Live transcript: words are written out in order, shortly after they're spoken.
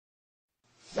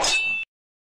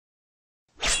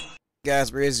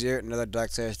Guys, Raze here, another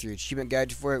Darksiders 3 achievement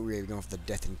guide for it. We're going for the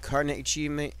Death Incarnate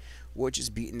achievement, which is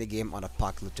beating the game on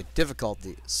apocalyptic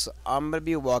difficulty. So I'm going to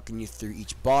be walking you through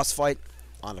each boss fight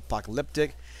on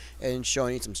apocalyptic and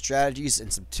showing you some strategies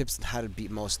and some tips on how to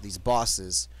beat most of these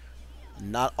bosses.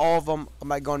 Not all of them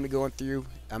am I going to be going through.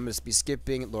 I'm going to be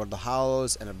skipping Lord of the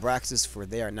Hollows and Abraxas, for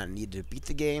they are not needed to beat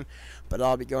the game, but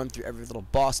I'll be going through every little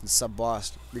boss and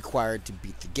sub-boss required to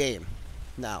beat the game.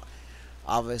 Now,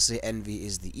 obviously, Envy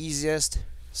is the easiest,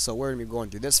 so we're going to be going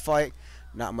through this fight.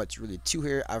 Not much really to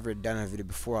here. I've already done a video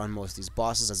before on most of these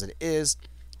bosses as it is.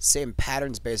 Same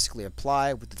patterns basically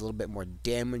apply, with a little bit more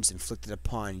damage inflicted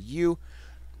upon you.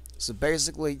 So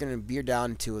basically, you're going to veer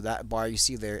down to that bar you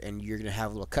see there, and you're going to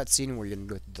have a little cutscene where you're going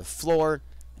to go through the floor.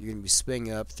 You're going to be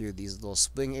swinging up through these little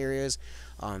swing areas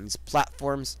on these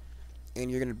platforms, and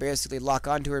you're going to basically lock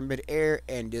onto her mid-air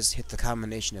and just hit the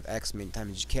combination of X many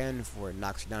times as you can before it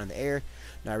knocks you down in the air.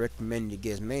 Now I recommend you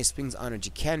get as many swings on her as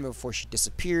you can before she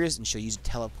disappears, and she'll use a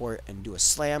teleport and do a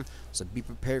slam, so be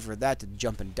prepared for that, to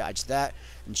jump and dodge that,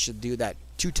 and she'll do that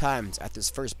 2 times at this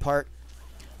first part.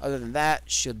 Other than that,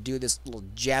 she'll do this little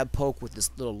jab poke with this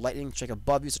little lightning strike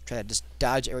above you, so try to just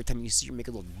dodge every time you see her make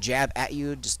a little jab at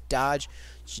you, just dodge.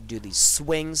 She'll do these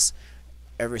swings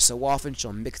every so often.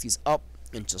 She'll mix these up,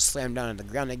 and she'll slam down on the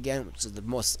ground again, which is the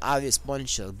most obvious one.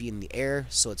 She'll be in the air,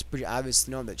 so it's pretty obvious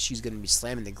to know that she's going to be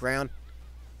slamming the ground.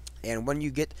 And when you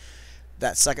get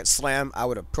that second slam, I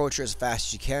would approach her as fast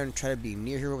as you can. Try to be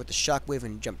near her with the shockwave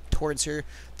and jump towards her.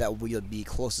 That way you'll be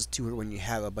closest to her when you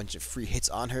have a bunch of free hits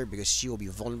on her, because she will be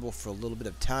vulnerable for a little bit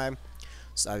of time.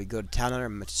 So I would go to town on her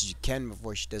as much as you can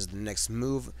before she does the next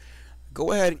move.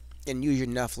 Go ahead and use your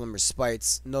Nephilim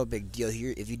Respites. No big deal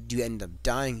here. If you do end up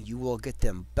dying, you will get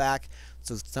them back,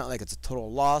 so it's not like it's a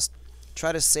total loss.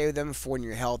 Try to save them for when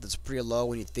your health is pretty low.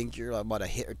 When you think you're about a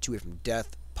hit or two away from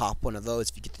death, pop one of those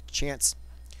if you get the chance.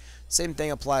 Same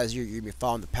thing applies here. You're going to be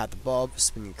following the path above,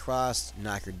 swing across,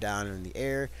 knock her down in the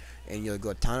air, and you'll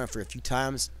go down her for a few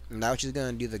times. Now she's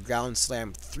going to do the ground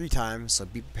slam 3 times, so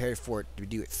be prepared for it to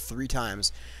do it 3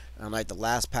 times. Unlike the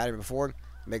last pattern before,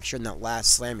 make sure in that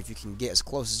last slam, if you can get as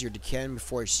close as you can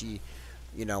before she,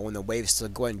 when the waves still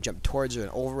go ahead and jump towards her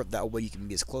and over it. That way you can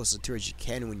be as close to her as you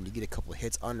can when you get a couple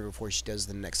hits on her before she does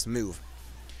the next move.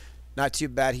 Not too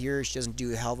bad here. She doesn't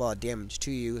do a hell of a lot of damage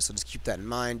to you, so just keep that in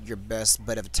mind. Your best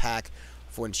bet of attack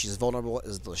for when she's vulnerable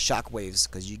is those shock waves,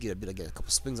 because you get a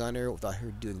couple swings on her without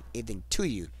her doing anything to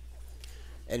you.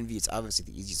 Envy is obviously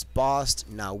the easiest boss.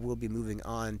 Now we'll be moving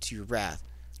on to Wrath.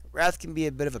 Wrath can be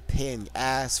a bit of a pain in the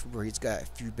ass, where he's got a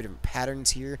few different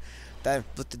patterns here that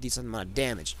inflict a decent amount of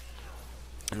damage.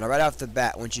 And right off the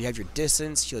bat, once you have your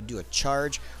distance, he'll do a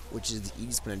charge, which is the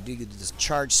easiest one to do. You do this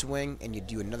charge swing, and you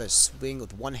do another swing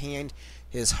with one hand.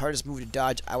 His hardest move to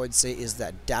dodge, I would say, is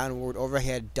that downward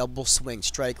overhead double swing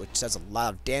strike, which does a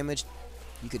lot of damage.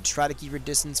 You could try to keep your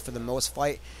distance for the most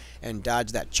fight and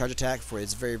dodge that charge attack, for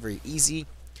it's very, very easy.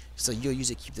 So you'll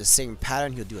usually keep the same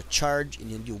pattern. He'll do a charge, and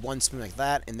he'll do one swing like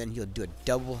that, and then he'll do a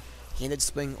double-handed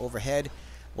swing overhead.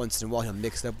 Once in a while, he'll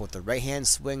mix it up with the right-hand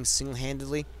swing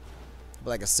single-handedly. But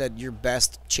like I said, your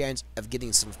best chance of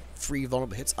getting some free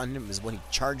vulnerable hits on him is when he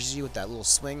charges you with that little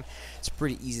swing. It's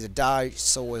pretty easy to dodge,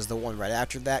 so is the one right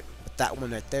after that. But that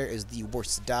one right there is the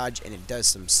worst to dodge, and it does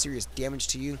some serious damage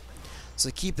to you.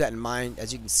 So keep that in mind.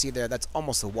 As you can see there, that's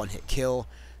almost a one-hit kill.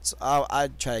 So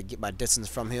I'd try to get my distance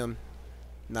from him.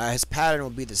 Now his pattern will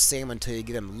be the same until you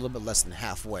get him a little bit less than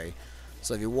halfway.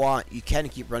 So if you want, you can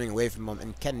keep running away from him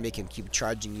and can make him keep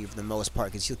charging you for the most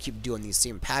part, because he'll keep doing these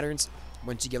same patterns.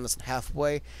 Once you get him less than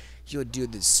halfway, he'll do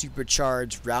the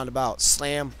supercharged roundabout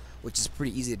slam, which is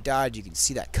pretty easy to dodge. You can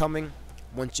see that coming.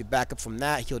 Once you back up from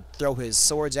that, he'll throw his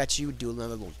swords at you, do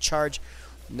another little charge.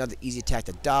 Another easy attack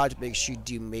to dodge. Make sure you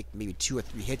do make maybe 2 or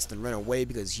 3 hits, then run away,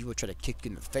 because he will try to kick you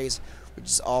in the face, which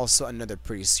is also another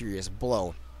pretty serious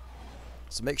blow.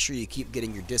 So make sure you keep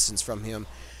getting your distance from him,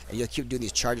 and you'll keep doing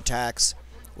these charge attacks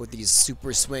with these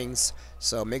super swings.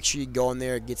 So make sure you go in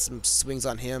there, get some swings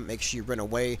on him, make sure you run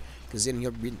away, because then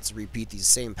he'll repeat these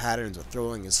same patterns of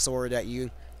throwing his sword at you.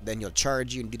 Then he'll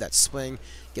charge you and do that swing,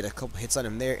 get a couple hits on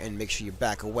him there, and make sure you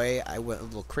back away. I went a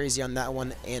little crazy on that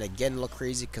one, and again a little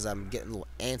crazy because I'm getting a little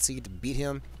antsy to beat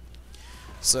him.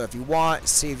 So if you want,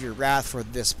 save your Wrath for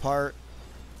this part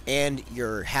and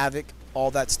your Havoc,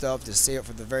 all that stuff, to save it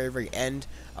for the very, very end.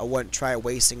 I wouldn't try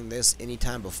wasting this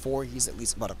anytime before he's at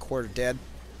least about a quarter dead.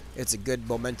 It's a good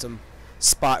momentum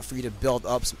spot for you to build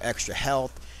up some extra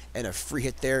health and a free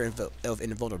hit there of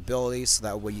invulnerability, so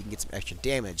that way you can get some extra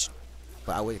damage.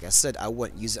 But like I said, I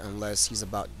wouldn't use it unless he's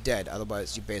about dead.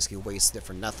 Otherwise, you basically waste it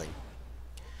for nothing.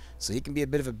 So he can be a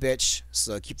bit of a bitch,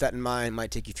 so keep that in mind. It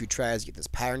might take you a few tries to get this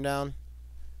pattern down.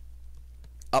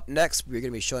 Up next, we're going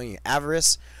to be showing you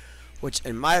Avarice, which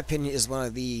in my opinion is one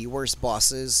of the worst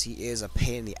bosses. He is a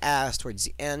pain in the ass towards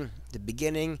the end. The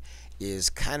beginning is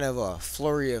kind of a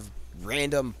flurry of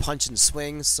random punch and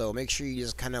swings, so make sure you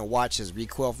just kind of watch his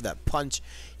recoil for that punch.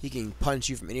 He can punch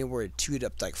you from anywhere to 2 to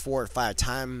up to like 4 or 5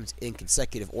 times in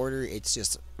consecutive order. It's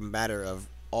just a matter of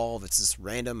all of it's just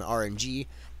random RNG,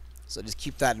 so just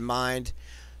keep that in mind.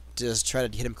 Just try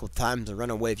to hit him a couple times and run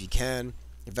away if you can.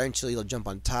 Eventually he'll jump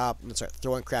on top and start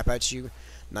throwing crap at you.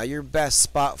 Now your best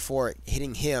spot for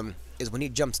hitting him is when he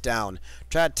jumps down.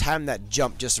 Try to time that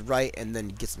jump just right and then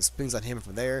get some swings on him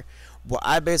from there. What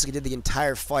I basically did the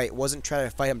entire fight wasn't try to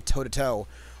fight him toe to toe,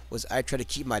 was I try to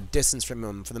keep my distance from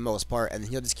him for the most part, and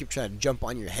he'll just keep trying to jump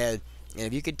on your head. And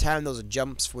if you can time those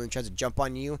jumps when he tries to jump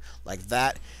on you like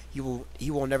that, he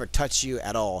will never touch you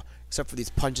at all, except for these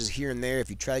punches here and there. If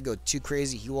you try to go too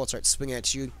crazy, he will start swinging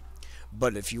at you.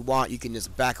 But if you want, you can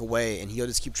just back away and he'll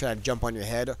just keep trying to jump on your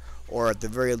head, or at the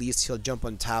very least he'll jump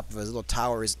on top of his little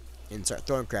towers and start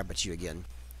throwing crap at you again.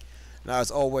 Now,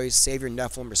 as always, save your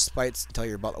Nephilim respites until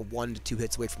you're about 1 to 2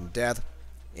 hits away from death,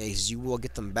 as you will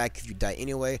get them back if you die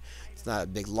anyway. It's not a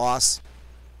big loss.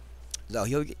 So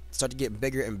he'll start to get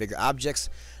bigger and bigger objects.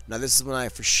 Now this is when I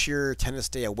for sure tend to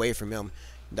stay away from him.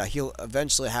 Now he'll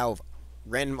eventually have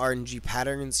random RNG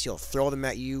patterns. He'll throw them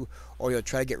at you, or he'll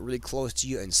try to get really close to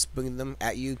you and swing them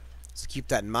at you. So keep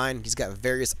that in mind. He's got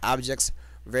various objects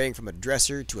varying from a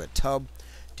dresser to a tub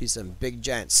to some big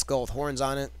giant skull with horns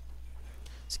on it.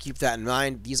 So keep that in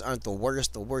mind. These aren't the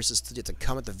worst. The worst is to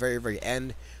come at the very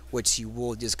end, which he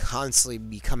will just constantly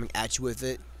be coming at you with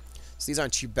it. So these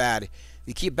aren't too bad. If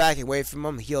you keep backing away from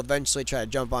him, he'll eventually try to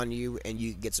jump on you, and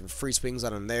you get some free swings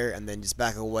on him there, and then just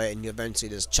back away, and he'll eventually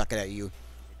just chuck it at you.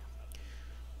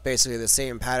 Basically the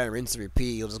same pattern, rinse and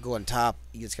repeat. He'll just go on top,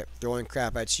 he just kept throwing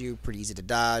crap at you, pretty easy to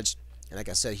dodge. And like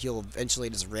I said, he'll eventually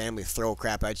just randomly throw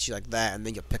crap at you like that, and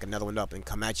then you'll pick another one up and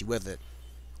come at you with it.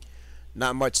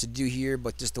 Not much to do here,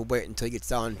 but just to wait until he gets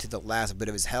down to the last bit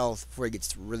of his health before he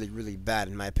gets really bad,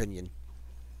 in my opinion.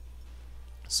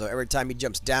 So every time he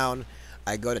jumps down,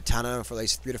 I go to town on him for at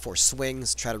least 3 to 4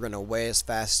 swings, try to run away as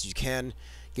fast as you can,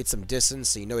 get some distance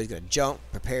so you know he's going to jump,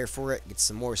 prepare for it, get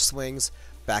some more swings,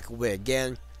 back away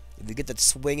again. If you get that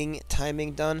swinging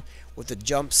timing done with the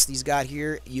jumps he's got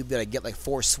here, you'll be able to get like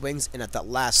 4 swings, and at that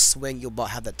last swing you'll about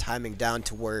have that timing down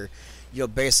to where you'll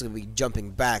basically be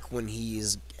jumping back when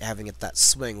he's having that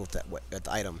swing with that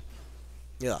item.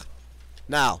 Yeah.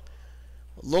 Now,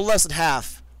 a little less than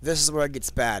half, this is where it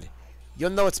gets bad. You'll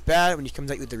know it's bad when he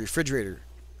comes at you with the refrigerator,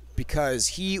 because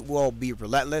he will be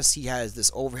relentless. He has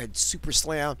this overhead super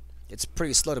slam. It's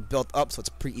pretty slow to build up, so it's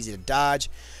pretty easy to dodge.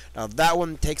 Now that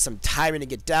one takes some timing to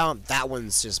get down. That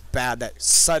one's just bad. That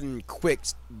sudden, quick,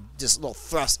 just little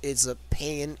thrust is a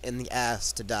pain in the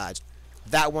ass to dodge.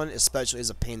 That one especially is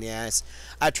a pain in the ass.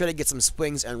 I try to get some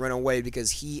swings and run away because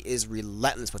he is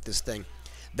relentless with this thing.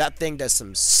 That thing does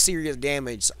some serious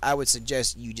damage, so I would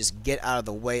suggest you just get out of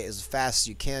the way as fast as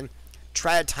you can.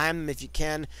 Try to time them if you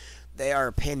can. They are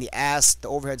a pain in the ass. The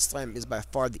overhead slam is by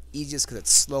far the easiest because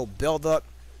it's slow build up.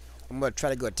 I'm going to try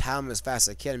to go time them as fast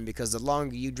as I can, because the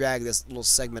longer you drag this little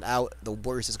segment out, the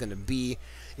worse it's going to be.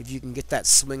 If you can get that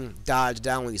swing dodge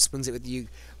down when he swings it with you,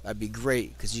 that'd be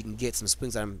great, because you can get some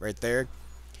swings on him right there.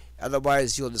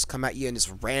 Otherwise, he'll just come at you and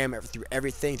just ram through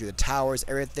everything, through the towers,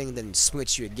 everything, then swing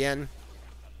at you again.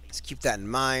 Just keep that in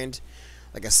mind.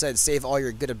 Like I said, save all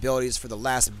your good abilities for the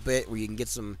last bit where you can get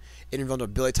some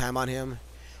invulnerability time on him,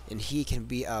 and he can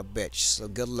be a bitch. So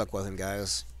good luck with him,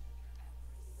 guys.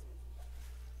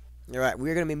 Alright,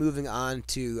 we're going to be moving on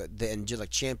to the Angelic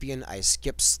Champion. I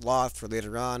skipped Sloth for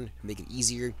later on to make it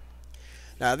easier.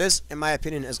 Now this, in my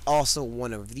opinion, is also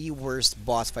one of the worst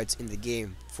boss fights in the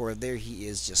game, for there he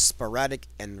is just sporadic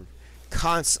and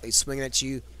constantly swinging at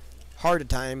you, hard to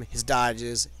time his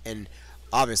dodges, and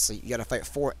obviously you gotta fight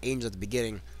 4 angels at the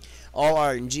beginning. All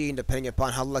RNG, and depending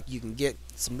upon how lucky you can get.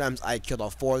 Sometimes I killed all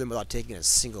 4 of them without taking a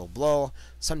single blow.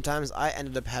 Sometimes I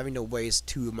ended up having to waste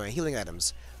 2 of my healing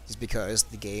items, just because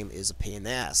the game is a pain in the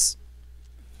ass.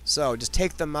 So just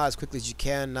take them out as quickly as you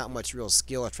can. Not much real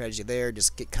skill or strategy there.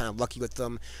 Just get kind of lucky with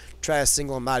them. Try to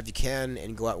single them out if you can,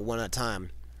 and go out one at a time.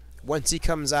 Once he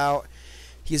comes out,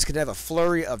 he's going to have a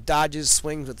flurry of dodges,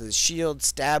 swings with his shield,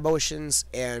 stab motions,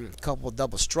 and a couple of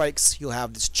double strikes. He'll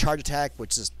have this charge attack,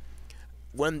 which is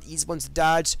one of the easy ones to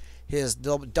dodge. His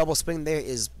double swing there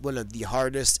is one of the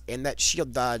hardest, and that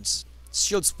shield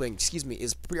swing,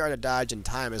 is pretty hard to dodge in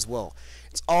time as well.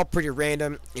 It's all pretty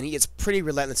random, and he is pretty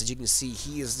relentless. As you can see,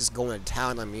 he is just going to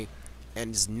town on me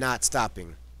and is not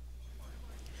stopping.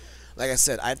 Like I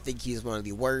said, I think he's one of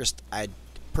the worst. I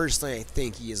Personally, I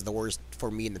think he is the worst for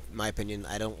me, in my opinion.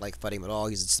 I don't like fighting him at all.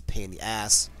 He's just a pain in the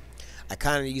ass. I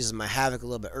kind of use my Havoc a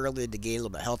little bit early to gain a little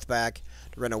bit of health back,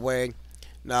 to run away.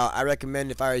 Now, I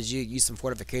recommend, if I was you, use some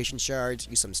fortification shards,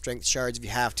 use some strength shards if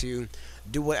you have to.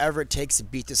 Do whatever it takes to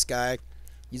beat this guy.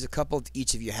 Use a couple of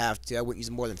each if you have to. I wouldn't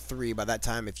use more than 3. By that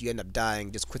time, if you end up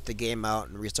dying, just quit the game out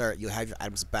and restart. You'll have your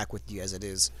items back with you as it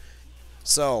is.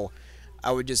 So,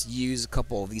 I would just use a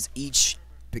couple of these each,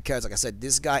 because, like I said,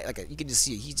 this guy, like you can just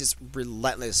see, he's just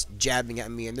relentless jabbing at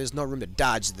me, and there's no room to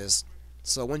dodge this.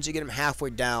 So once you get him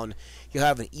halfway down, you'll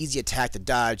have an easy attack to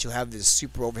dodge. You'll have this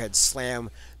super overhead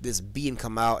slam, this beam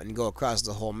come out and go across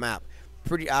the whole map.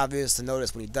 Pretty obvious to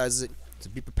notice when he does it, so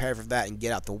be prepared for that and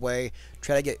get out the way.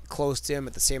 Try to get close to him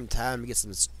at the same time and get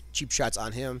some cheap shots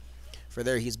on him. For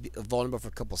there, he's vulnerable for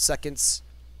a couple seconds.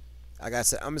 Like I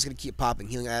said, I'm just going to keep popping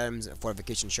healing items and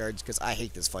fortification shards because I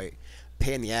hate this fight.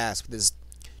 Pain in the ass with this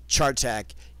charge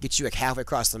attack. Gets you like halfway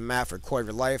across the map for a quarter of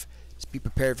your life. Just be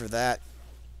prepared for that.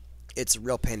 It's a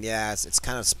real pain in the ass. It's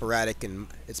kind of sporadic and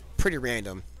it's pretty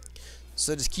random.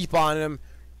 So just keep on him.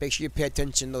 Make sure you pay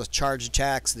attention to those charge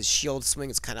attacks. The shield swing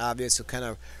is kind of obvious. You'll kind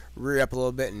of rear up a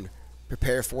little bit and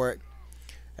prepare for it.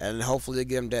 And hopefully you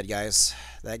get him dead, guys.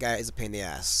 That guy is a pain in the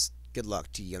ass. Good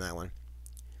luck to you on that one.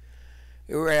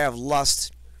 Here we have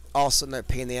Lust. Also another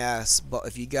pain in the ass. But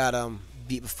if you got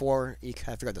beat before, you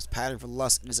kind of figure out this pattern for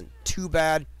Lust. It isn't too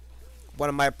bad. One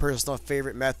of my personal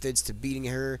favorite methods to beating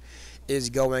her is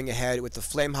going ahead with the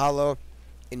Flame Hollow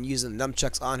and using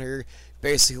nunchucks on her.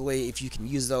 Basically, if you can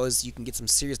use those, you can get some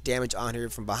serious damage on her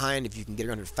from behind if you can get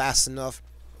her under fast enough.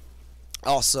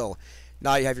 Also,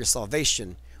 now you have your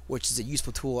Salvation, which is a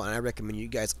useful tool, and I recommend you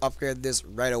guys upgrade this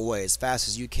right away as fast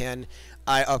as you can.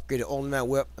 I upgraded only my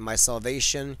whip and my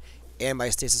Salvation and my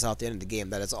stasis out at the end of the game.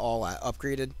 That is all I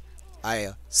upgraded. I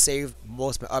saved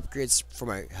most of my upgrades for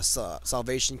my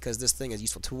Salvation because this thing is a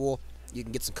useful tool. You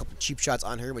can get some couple cheap shots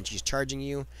on her when she's charging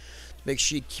you. Make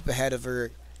sure you keep ahead of her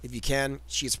if you can.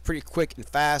 She's pretty quick and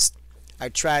fast. I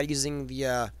tried using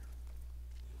the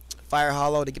Fire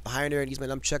Hollow to get behind her and use my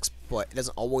nunchucks, but it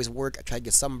doesn't always work. I tried to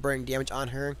get some burning damage on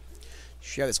her.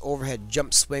 She has this overhead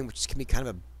jump swing, which can be kind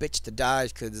of a bitch to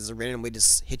dodge because it randomly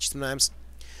just hits you sometimes.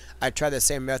 I tried the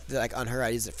same method like on her. I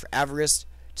use it for Avarice.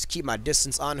 Just keep my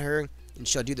distance on her, and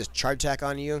she'll do this charge attack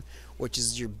on you, which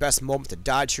is your best moment to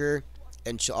dodge her.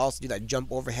 And she'll also do that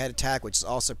jump overhead attack, which is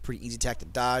also a pretty easy attack to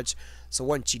dodge. So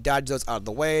once you dodge those out of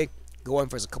the way, go in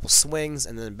for a couple swings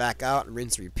and then back out and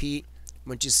rinse and repeat.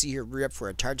 Once you see her rear up for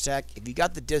a charge attack, if you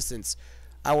got the distance,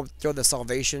 I would throw the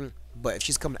Salvation. But if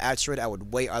she's coming at you, I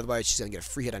would wait, otherwise she's going to get a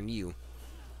free hit on you.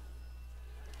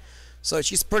 So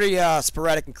she's pretty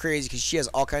sporadic and crazy because she has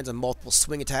all kinds of multiple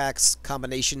swing attacks,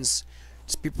 combinations.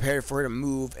 Just be prepared for her to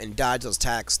move and dodge those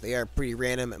attacks. They are pretty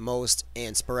random at most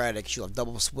and sporadic. She'll have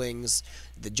double swings,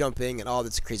 the jumping, and all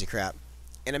this crazy crap.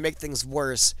 And to make things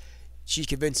worse, she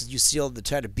convinces you still to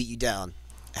try to beat you down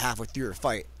halfway through her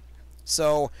fight.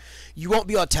 So you won't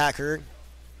be able to attack her.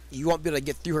 You won't be able to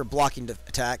get through her blocking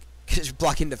attack.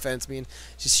 Blocking defense,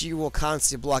 she will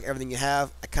constantly block everything you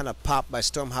have. I kind of pop my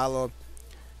Storm Hollow,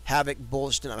 Havoc,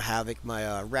 bullshit, not Havoc,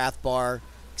 my Wrath Bar,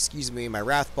 my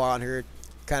Wrath Bar on her.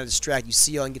 Kind of distract you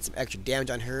seal and get some extra damage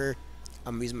on her.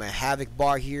 I'm using my Havoc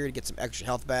bar here to get some extra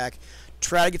health back.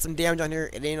 Try to get some damage on her.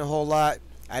 It ain't a whole lot.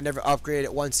 I never upgraded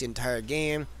it once the entire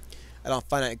game. I don't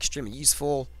find it extremely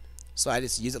useful, so I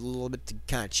just use it a little bit to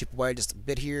kind of chip away just a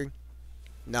bit here.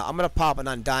 Now I'm gonna pop an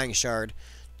Undying Shard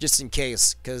just in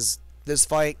case, because this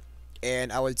fight,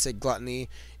 and I would say Gluttony,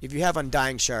 if you have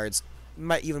Undying Shards, you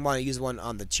might even want to use one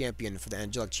on the champion for the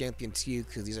Angelic Champion too,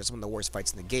 because these are some of the worst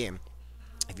fights in the game.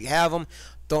 If you have them,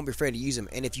 don't be afraid to use them.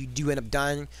 And if you do end up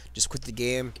dying, just quit the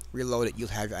game, reload it, you'll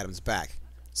have your items back.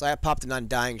 So I popped an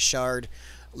Undying Shard.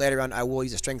 Later on, I will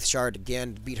use a Strength Shard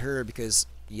again to beat her because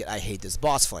I hate this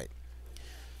boss fight.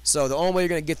 So the only way you're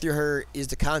going to get through her is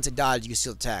to constant dodge, you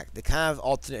still attack. They kind of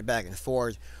alternate back and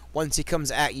forth. Once he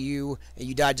comes at you and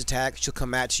you dodge attack, she'll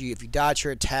come at you. If you dodge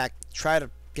her attack, try to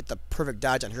get the perfect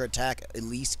dodge on her attack at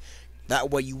least.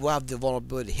 That way you will have the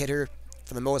vulnerability to hit her.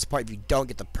 For the most part, if you don't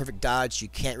get the perfect dodge, you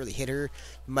can't really hit her.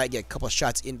 You might get a couple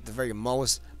shots in at the very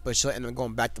most, but she'll end up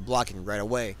going back to blocking right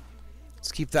away.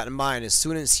 So keep that in mind. As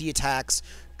soon as he attacks,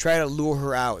 try to lure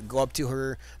her out. Go up to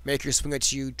her, make her swing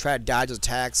at you, try to dodge those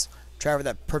attacks. Try for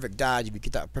that perfect dodge. If you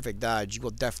get that perfect dodge, you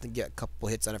will definitely get a couple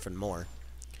hits on it for more.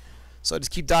 So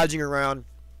just keep dodging around.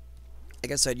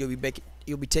 Like I said, you'll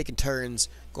be taking turns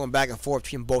going back and forth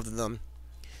between both of them.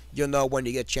 You'll know when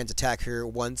you get a chance to attack her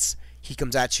once he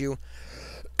comes at you.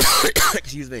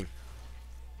 Excuse me.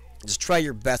 Just try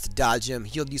your best to dodge him.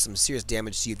 He'll do some serious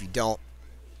damage to you if you don't.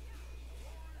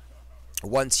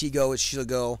 Once he goes, she'll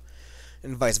go.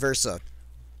 and vice versa.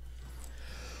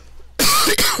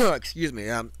 Excuse me,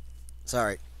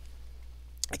 sorry.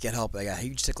 I can't help it. I got a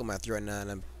huge tickle in my throat now,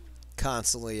 and I'm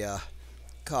constantly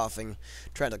coughing,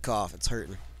 trying to cough. It's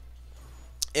hurting.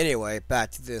 Anyway,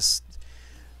 back to this.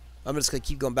 I'm just gonna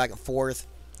keep going back and forth.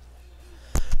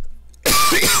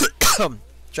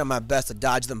 Try my best to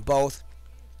dodge them both.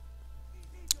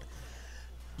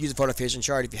 Use a fortification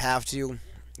shard if you have to.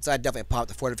 So I definitely popped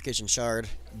the fortification shard.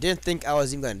 Didn't think I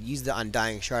was even going to use the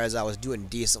undying shard, as I was doing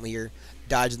decently here.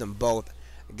 Dodging them both.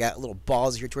 I got a little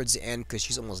balls here towards the end because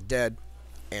she's almost dead.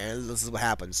 And this is what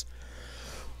happens.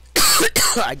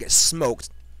 I get smoked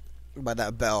by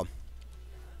that bell.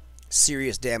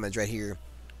 Serious damage right here.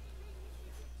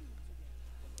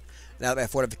 Now that my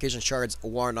fortification shard's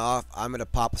worn off, I'm going to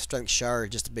pop a strength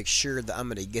shard just to make sure that I'm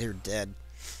going to get her dead.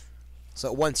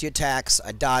 So once he attacks,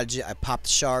 I dodge it, I pop the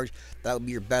shard. That will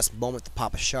be your best moment to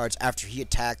pop a shard. After he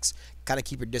attacks, kind of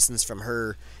keep your distance from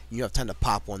her. You don't have time to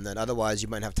pop one then. Otherwise, you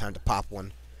might have time to pop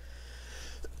one.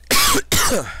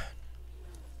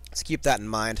 So keep that in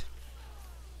mind.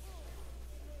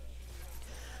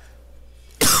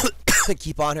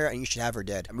 Keep on her, and you should have her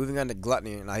dead. Moving on to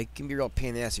Gluttony, and it can be a real pain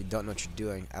in the ass if you don't know what you're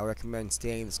doing. I recommend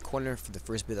staying in this corner for the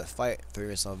first bit of the fight, throw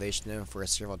your salvation in for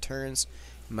several turns.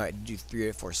 You might do 3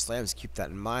 or 4 slams, keep that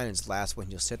in mind. His last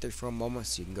one, you'll sit there for a moment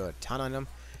so you can go to town on him.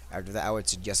 After that, I would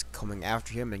suggest coming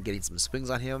after him and getting some swings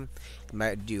on him. You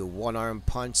might do a 1-arm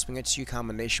punch swing at you,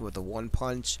 combination with a 1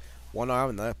 punch, 1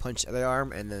 arm, another punch, other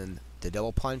arm, and then the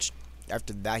double punch.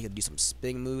 After that, he'll do some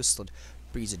spin moves, so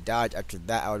pretty easy to dodge. After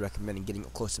that, I would recommend getting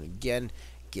close to him again,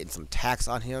 getting some attacks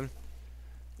on him.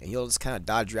 And he'll just kind of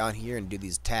dodge around here and do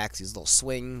these attacks, these little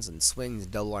swings,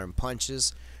 double arm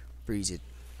punches. Pretty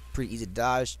easy to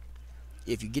dodge.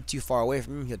 If you get too far away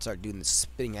from him, he'll start doing the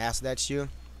spitting acid at you.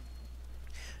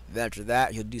 Then after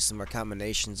that, he'll do some more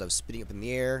combinations of spitting up in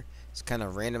the air. It's kind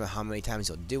of random how many times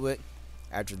he'll do it.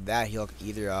 After that, he'll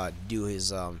either do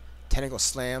his tentacle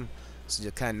slam. So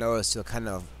you'll kind of notice he'll kind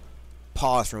of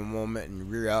pause for a moment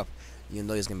and rear up. You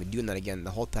know he's going to be doing that again.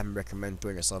 The whole time I recommend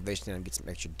throwing your salvation and get some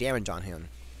extra damage on him.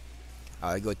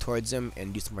 Go towards him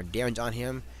and do some more damage on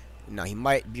him. Now he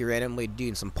might be randomly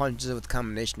doing some punches with a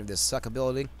combination of this suck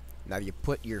ability. Now if you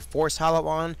put your force hollow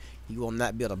on, he will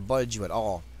not be able to budge you at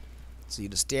all. So you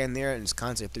just stand there and just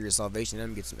constantly through your salvation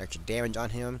and get some extra damage on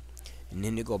him. And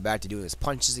then you go back to doing his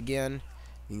punches again.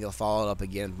 And you'll follow it up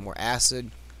again with more acid.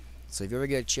 So if you ever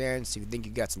get a chance, if you think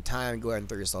you got some time, go ahead and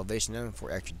throw your salvation in for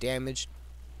extra damage.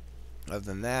 Other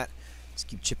than that, just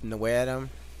keep chipping away at him,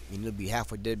 and you'll be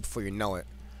halfway dead before you know it.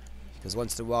 Because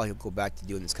once in a while, he'll go back to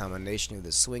doing this combination of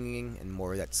the swinging and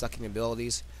more of that sucking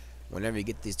abilities. Whenever you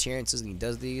get these chances and he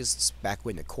does these, just back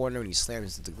way in the corner when he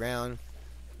slams to the ground.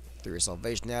 Throw your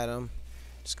salvation at him.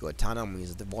 Just go attack him when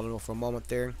he's vulnerable for a moment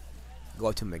there. Go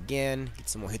up to him again, get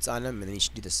some more hits on him, and then you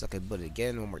should do the suck ability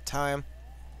again one more time.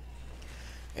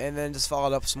 And then just follow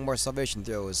it up with some more salvation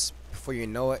throws. Before you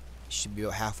know it, you should be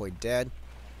about halfway dead.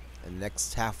 And the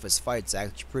next half of his fight is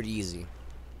actually pretty easy.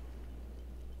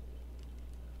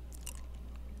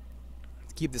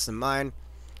 Keep this in mind.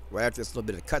 Right after this little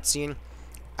bit of cutscene,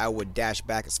 I would dash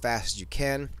back as fast as you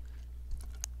can.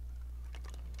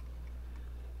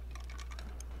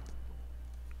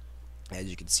 As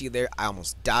you can see there, I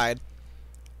almost died.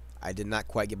 I did not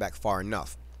quite get back far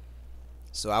enough.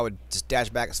 So I would just dash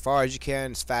back as far as you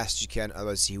can, as fast as you can,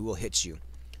 otherwise he will hit you.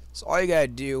 So all you gotta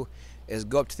do is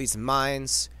go up to these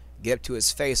mines, get up to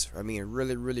his face, I mean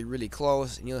really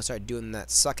close, and you'll start doing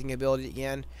that sucking ability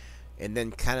again. And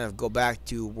then kind of go back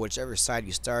to whichever side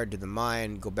you started to the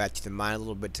mine, go back to the mine a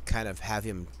little bit to kind of have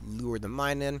him lure the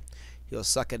mine in. He'll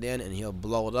suck it in and he'll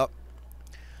blow it up.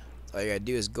 All you gotta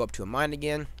do is go up to a mine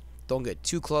again. Don't get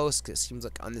too close, because it seems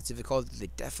like on this difficulty they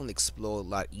definitely explode a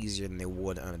lot easier than they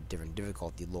would on a different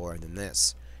difficulty lore than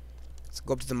this. So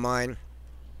go up to the mine,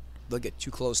 don't get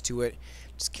too close to it,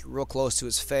 just get real close to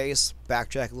his face,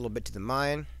 backtrack a little bit to the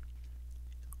mine.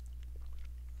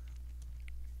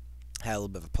 Had a little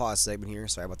bit of a pause segment here,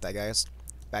 sorry about that guys.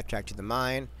 Backtrack to the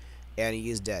mine, and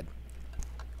he is dead.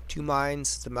 2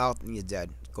 mines to the mouth and he's dead.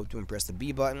 Go up to him, press the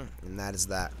B button, and that is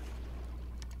that.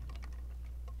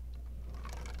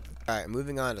 Alright,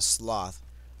 moving on to Sloth.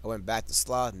 I went back to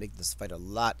Sloth, making this fight a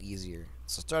lot easier.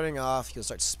 So starting off, he'll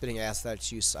start spitting acid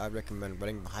at you, so I recommend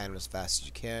running behind him as fast as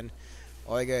you can.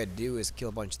 All you gotta do is kill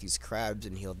a bunch of these crabs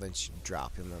and he'll eventually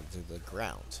drop him onto the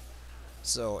ground.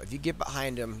 So if you get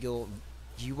behind him,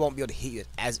 you won't be able to hit you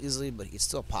as easily, but it's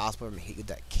still possible for him to hit you with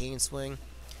that cane swing.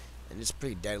 And it's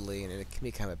pretty deadly, and it can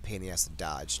be kind of a pain in the ass to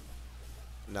dodge.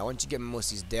 Now once you get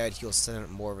most of these dead, he'll send out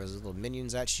more of his little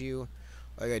minions at you.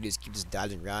 All you gotta do is keep just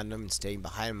dodging around him and staying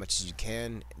behind him as much as you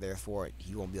can. Therefore,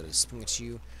 he won't be able to swing at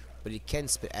you. But he can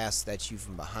spit acid at you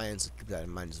from behind, so keep that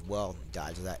in mind as well.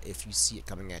 Dodge that if you see it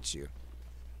coming at you.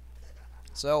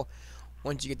 So,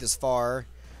 once you get this far,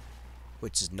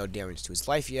 which is no damage to his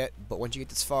life yet, but once you get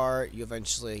this far,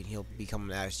 he'll be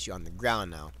coming at you on the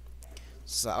ground now.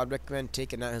 So I would recommend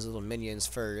taking out his little minions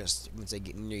first once they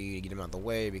get near you to get them out of the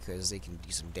way, because they can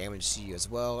do some damage to you as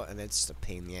well, and it's just a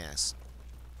pain in the ass.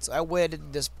 So I waited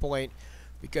at this point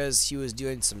because he was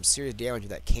doing some serious damage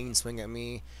with that cane swing at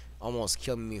me, almost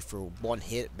killing me for one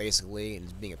hit basically,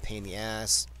 and being a pain in the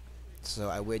ass. So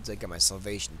I waited till I got my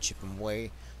salvation to chip him away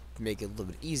to make it a little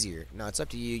bit easier. Now it's up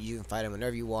to you, you can fight him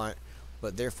whenever you want,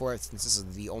 but therefore, since this is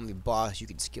the only boss you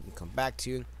can skip and come back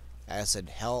to, I said,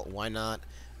 hell, why not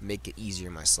make it easier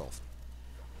myself.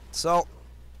 So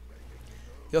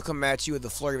he'll come at you with a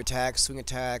flurry of attacks, swing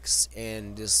attacks,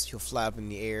 and he'll fly up in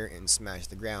the air and smash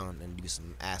the ground and do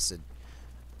some acid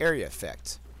area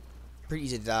effect. Pretty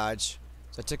easy to dodge.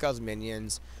 So I took out his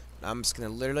minions. I'm just gonna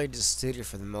literally just sit here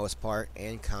for the most part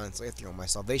and constantly throw my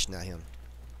salvation at him.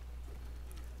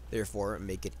 Therefore,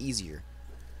 make it easier.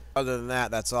 Other than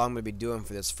that, that's all I'm gonna be doing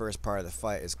for this first part of the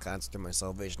fight, is constantly throw my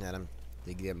salvation at him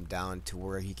to get him down to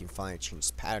where he can finally change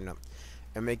his pattern up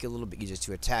and make it a little bit easier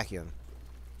to attack him.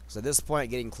 So at this point,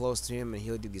 getting close to him, and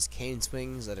he'll do these cane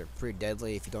swings that are pretty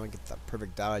deadly. If you don't get that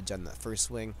perfect dodge on that first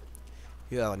swing,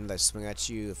 he'll have another swing at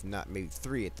you, if not maybe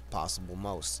 3 at the possible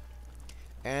most.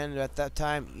 And at that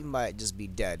time, you might just be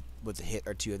dead with a hit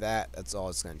or 2 of that. That's all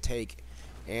it's going to take.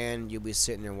 And you'll be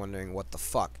sitting there wondering what the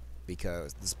fuck,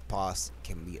 because this boss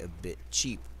can be a bit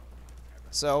cheap.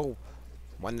 So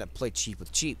why not play cheap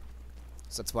with cheap?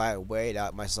 So that's why I weighed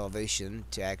out my salvation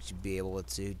to actually be able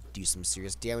to do some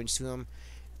serious damage to him,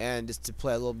 and just to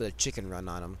play a little bit of chicken run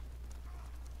on him.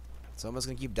 So I'm just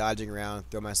going to keep dodging around,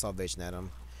 throw my salvation at him.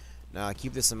 Now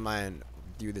keep this in mind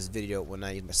through this video. When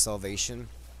I use my salvation,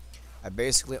 I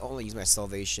basically only use my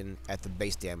salvation at the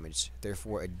base damage,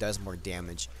 therefore it does more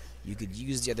damage. You could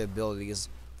use the other abilities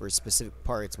for specific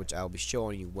parts, which I'll be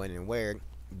showing you when and where,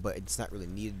 but it's not really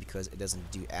needed because it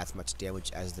doesn't do as much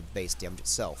damage as the base damage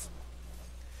itself.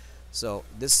 So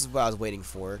this is what I was waiting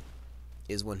for,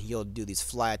 is when he'll do these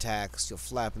fly attacks. He'll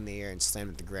fly up in the air and slam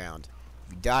at the ground.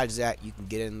 If you dodge that, you can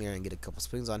get in there and get a couple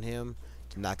swings on him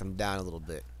to knock him down a little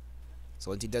bit.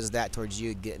 So once he does that towards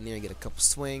you, get in there and get a couple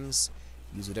swings,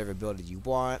 use whatever ability you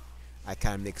want. I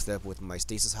kind of mixed it up with my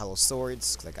stasis hollow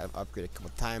swords because I got them upgraded a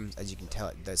couple times. As you can tell,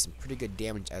 it does some pretty good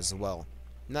damage as well.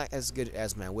 Not as good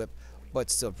as my whip,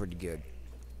 but still pretty good.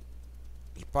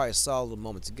 You probably saw a little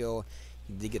moments ago,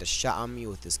 he did get a shot on me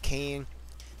with this cane.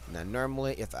 Now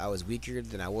normally, if I was weaker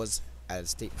than I was at a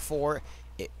state before,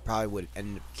 it probably would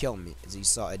end up killing me. As you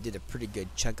saw, it did a pretty good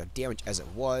chunk of damage as it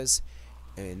was,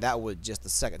 and that was just the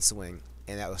second swing,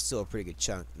 and that was still a pretty good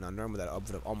chunk. Now normally that would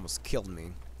have almost killed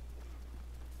me.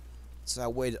 So I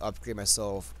waited to upgrade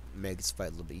myself, make this fight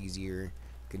a little bit easier.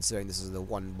 Considering this is the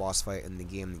one boss fight in the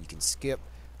game that you can skip,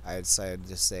 I decided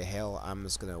to say, hell, I'm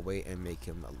just gonna wait and make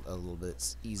him a little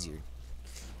bit easier.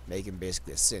 Make him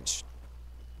basically a cinch.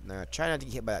 Now try not to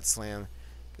get hit by that slam,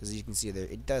 because as you can see there,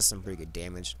 it does some pretty good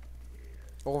damage.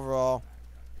 Overall,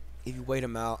 if you wait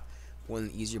him out, one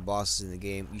of the easier bosses in the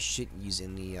game, you shouldn't use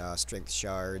any strength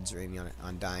shards or any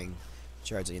undying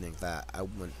shards or anything like that. I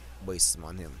wouldn't waste them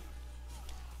on him.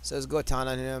 So let's go a ton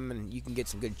on him, and you can get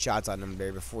some good shots on him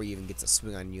there before he even gets a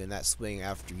swing on you. And that swing,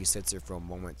 after he sits there for a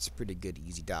moment, it's a pretty good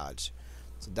easy dodge.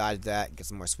 So dodge that, get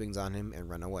some more swings on him, and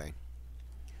run away.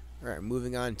 Alright,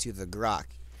 moving on to the Grok.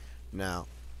 Now,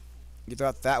 you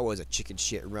thought that was a chicken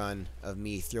shit run of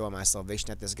me throwing my salvation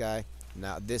at this guy.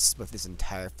 Now this is what this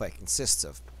entire fight consists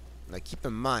of. Now keep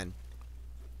in mind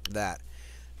that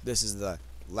this is the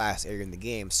last area in the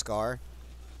game, Scar,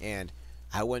 and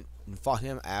I went and fought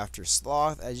him after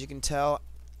Sloth, as you can tell,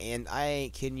 and I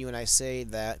ain't kidding you when I say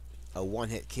that a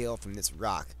one-hit kill from this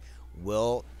rock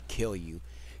will kill you.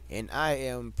 And I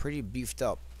am pretty beefed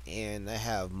up, and I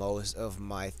have most of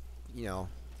my,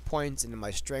 points into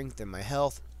my strength and my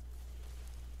health,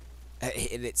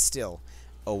 and it's still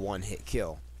a one-hit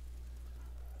kill.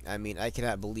 I mean, I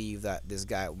cannot believe that this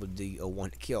guy would do a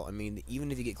one-hit kill. I mean, even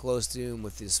if you get close to him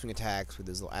with his swing attacks, with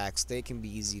his little axe, they can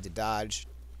be easy to dodge,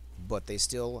 but they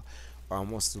still are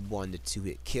almost a 1 to 2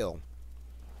 hit kill.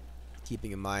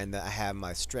 Keeping in mind that I have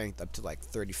my strength up to like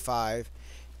 35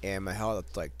 and my health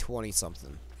up to like 20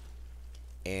 something,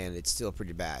 and it's still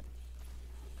pretty bad.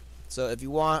 So if you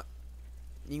want,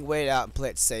 you can wait it out and play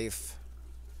it safe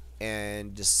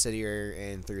and just sit here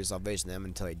and throw your salvation at him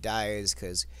until he dies,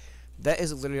 because that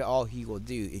is literally all he will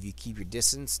do. If you keep your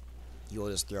distance, he will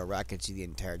just throw a rock at you the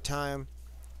entire time,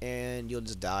 and you'll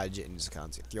just dodge it and just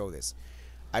constantly throw this.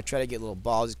 I try to get little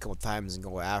balls a couple times and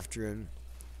go after him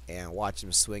and watch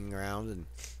him swing around and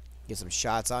get some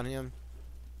shots on him.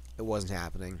 It wasn't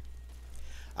happening.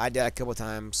 I did a couple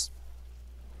times,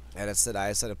 and I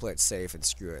decided to play it safe and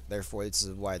screw it. Therefore, this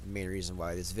is why the main reason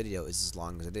why this video is as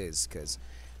long as it is, because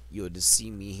you'll just see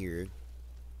me here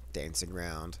dancing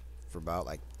around for about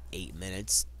like 8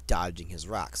 minutes, dodging his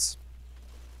rocks.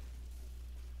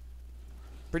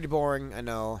 Pretty boring, I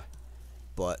know,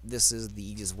 but this is the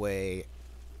easiest way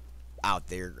out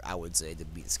there, I would say, to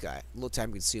beat this guy. A little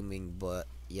time consuming, but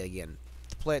yeah, again,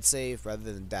 to play it safe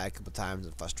rather than die a couple times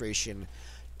in frustration,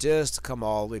 just to come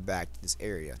all the way back to this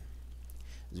area.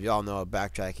 As we all know,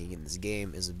 backtracking in this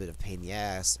game is a bit of a pain in the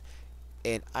ass,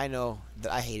 and I know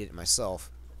that I hate it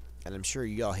myself, and I'm sure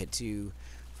y'all hate too,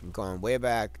 from going way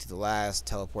back to the last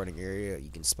teleporting area you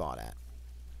can spawn at.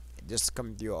 Just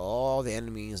come through all the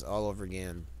enemies all over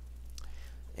again,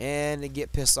 and to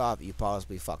get pissed off, you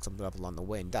possibly fuck something up along the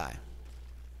way and die.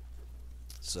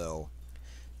 So,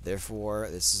 therefore,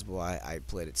 this is why I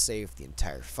played it safe the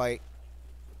entire fight.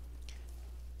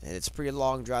 And it's pretty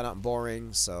long, drawn out, and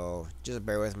boring, so just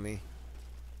bear with me.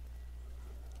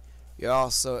 You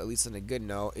also, at least on a good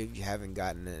note, if you haven't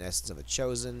gotten an Essence of a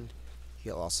Chosen,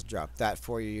 he'll also drop that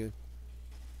for you.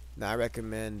 Now, I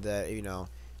recommend that, you know,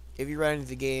 if you run into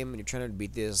the game and you're trying to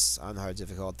beat this on hard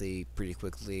difficulty pretty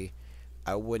quickly,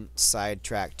 I wouldn't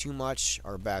sidetrack too much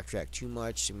or backtrack too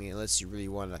much. I mean, unless you really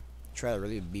want to try to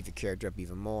really beat the character up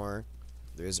even more.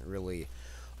 There isn't really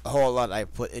a whole lot I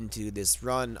put into this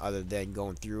run other than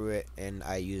going through it, and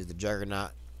I used the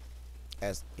Juggernaut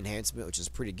as enhancement, which is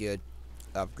pretty good.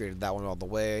 Upgraded that one all the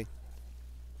way,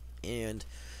 and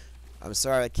I'm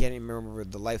sorry I can't even remember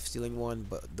the life stealing one,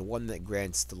 but the one that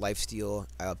grants the life steal,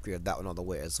 I upgraded that one all the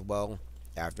way as well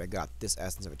after I got this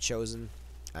Essence of a Chosen.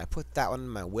 I put that one in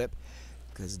my whip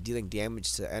because dealing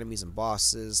damage to enemies and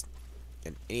bosses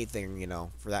and anything, you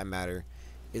know, for that matter,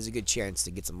 is a good chance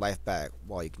to get some life back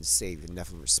while you can save your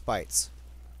Nephilim Respites.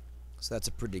 So that's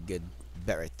a pretty good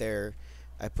bet right there.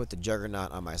 I put the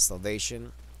Juggernaut on my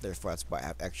Salvation, therefore that's why I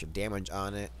have extra damage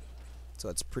on it. So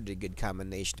it's a pretty good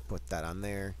combination to put that on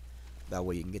there. That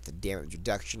way you can get the damage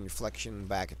reduction, reflection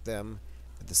back at them.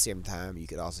 At the same time, you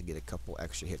could also get a couple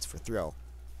extra hits for throw.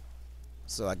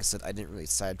 So like I said, I didn't really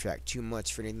sidetrack too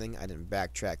much for anything. I didn't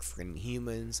backtrack for any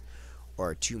humans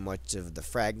or too much of the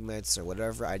fragments or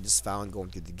whatever. I just found going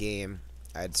through the game.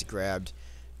 I just grabbed.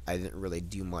 I didn't really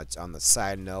do much on the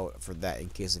side note for that, in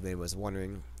case if anyone was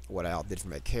wondering what I did for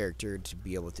my character to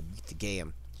be able to beat the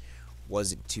game.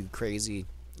 Wasn't too crazy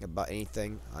about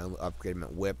anything. I upgraded my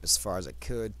whip as far as I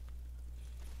could.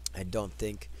 I don't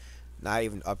think, not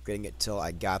even upgrading it till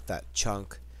I got that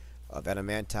chunk of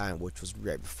adamantine, which was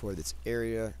right before this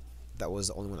area. That was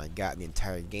the only one I got in the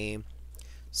entire game,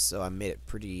 so I made it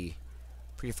pretty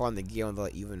far in the game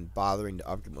without even bothering to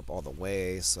upgrade up all the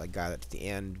way. So I got it to the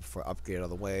end before I upgraded all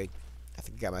the way. I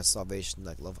think I got my Salvation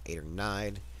like level 8 or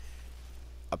 9.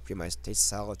 Upgrade my Taste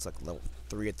Salad, it's like level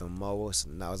 3 at the most,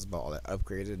 and that was about all I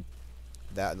upgraded.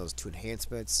 That and those 2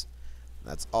 enhancements.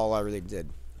 That's all I really did.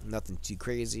 Nothing too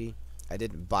crazy. I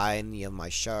didn't buy any of my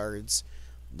shards,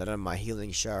 none of my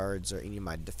healing shards or any of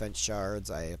my defense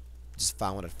shards. I just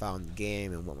found what I found in the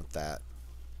game and went with that.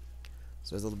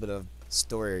 So there's a little bit of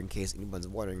story in case anyone's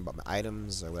wondering about my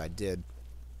items or what I did.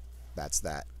 That's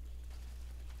that.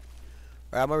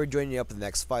 Alright, I'm going to be joining you up in the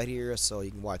next fight here, so you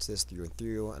can watch this through and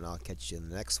through, and I'll catch you in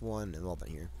the next one in a little bit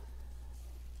here.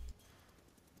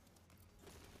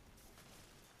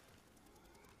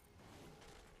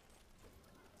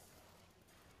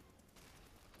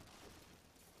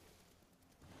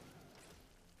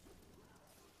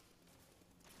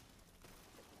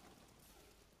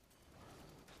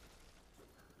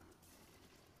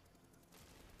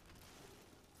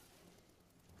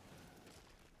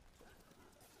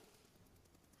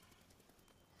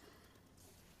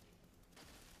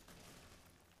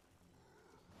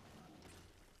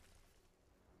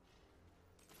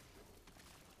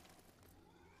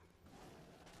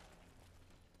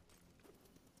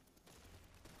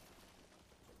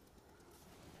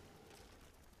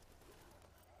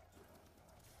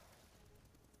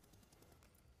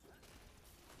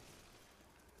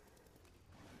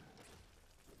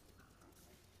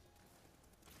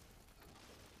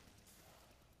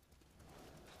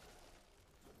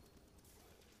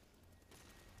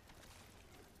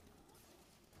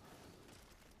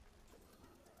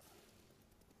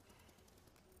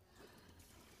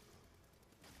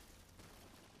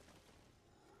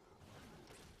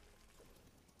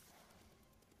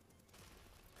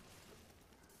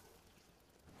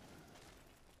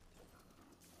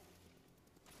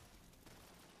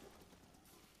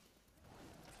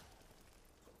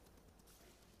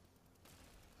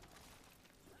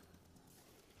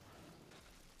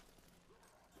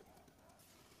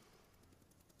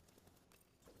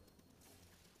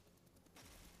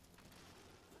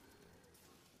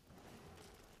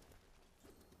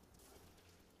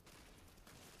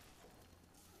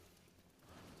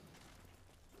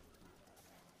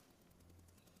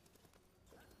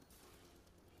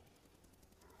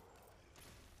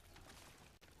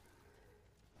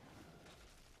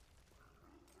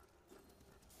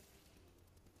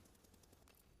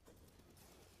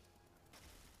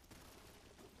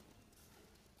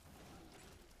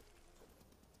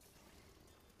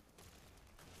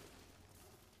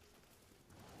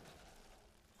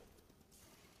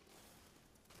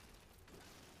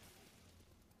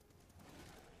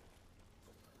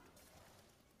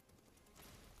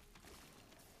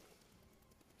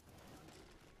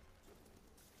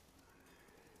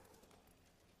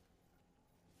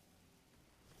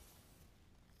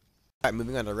 Alright,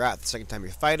 moving on to Rat. The second time you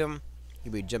fight him,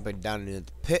 you'll be jumping down into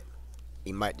the pit.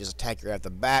 He might just attack you right off the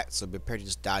bat, so be prepared to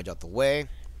just dodge out the way.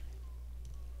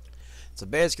 So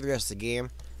basically the rest of the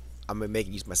game, I'm going to make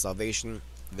use of my salvation.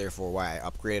 Therefore, why I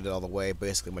upgraded it all the way,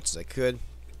 basically as much as I could.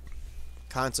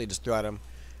 Constantly just throw at him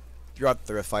throughout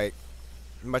the fight,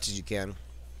 as much as you can.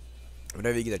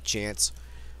 Whenever you get a chance.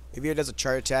 If he does a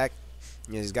charge attack,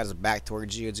 you know, he's got his back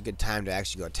towards you, it's a good time to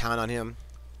actually go to town on him.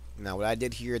 Now, what I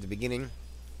did here at the beginning,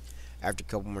 after a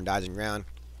couple more dodging around,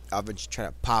 I'll eventually try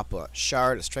to pop a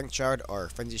shard, a strength shard, or a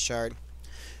frenzy shard.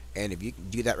 And if you can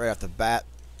do that right off the bat,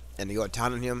 and you go to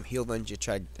town on him, he'll eventually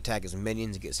try to attack his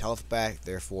minions and get his health back.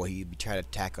 Therefore, he'll be trying to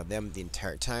attack on them the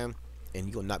entire time, and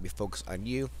he will not be focused on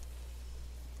you.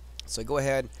 So go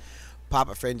ahead, pop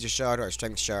a frenzy shard or a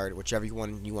strength shard, whichever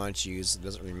one you want to choose. It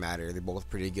doesn't really matter. They're both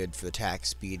pretty good for attack,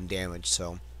 speed, and damage.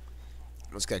 So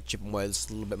I'm just gonna chip him away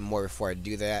just a little bit more before I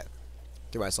do that.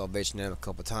 Throw my salvation at him a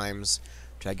couple times.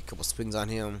 Try to get a couple swings on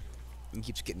him. He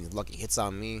keeps getting these lucky hits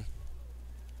on me,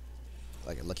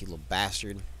 like a lucky little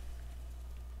bastard.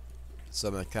 So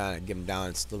I'm gonna kind of get him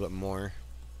down just a little bit more.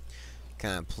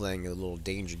 Kind of playing a little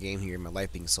danger game here. My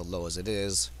life being so low as it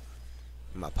is.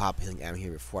 I'm gonna pop healing ammo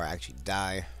here before I actually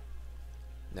die.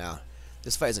 Now,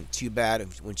 this fight isn't too bad.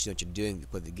 Once you know what you're doing, you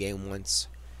play the game once.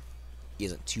 It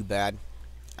isn't too bad.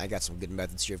 I got some good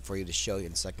methods here for you to show you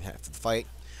in the second half of the fight.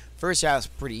 First half is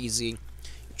pretty easy.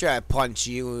 He'll try to punch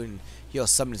you, and he'll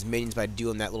summon his minions by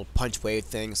doing that little punch wave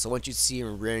thing. So once you see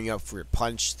him rearing up for your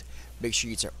punch, make sure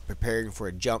you start preparing for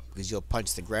a jump, because you'll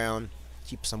punch the ground.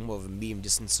 Keep somewhat of a medium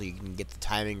distance so you can get the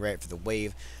timing right for the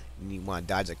wave. And you want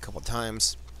to dodge it a couple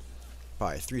times,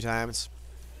 probably 3 times,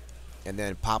 and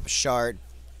then pop a shard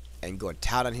and go to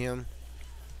town on him.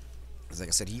 Because like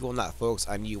I said, he will not focus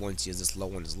on you once he is this low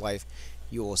in his life.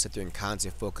 He will sit there and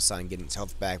constantly focus on getting his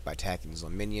health back by attacking his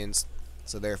own minions.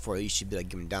 So therefore, you should be able to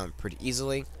get him down pretty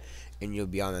easily, and you'll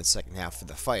be on the second half of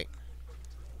the fight.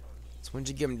 So once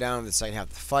you get him down in the second half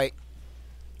of the fight,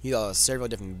 he'll have several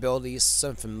different abilities,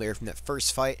 some familiar from that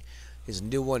first fight. His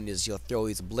new one is he'll throw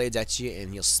these blades at you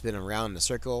and he'll spin around in a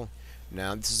circle.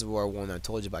 Now this is where one I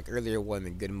told you about earlier, one of the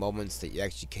good moments that you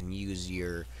actually can use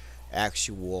your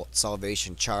actual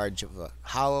salvation charge of a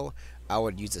hollow. I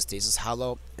would use the stasis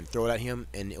hollow and throw it at him,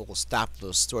 and it will stop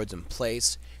those swords in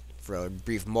place for a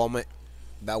brief moment.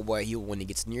 That way, when he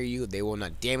gets near you, they will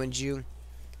not damage you,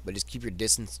 but just keep your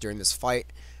distance during this fight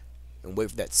and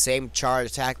wait for that same charge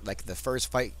attack like the first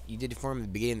fight you did for him at the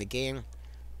beginning of the game.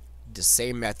 The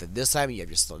same method. This time you have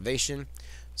your salvation,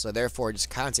 so therefore just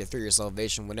constantly throw your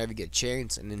salvation whenever you get a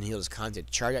chance, and then he'll just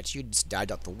constantly charge at you. Just dodge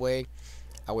out the way.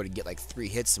 I would get like 3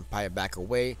 hits and probably back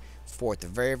away, 4 at the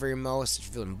very most. If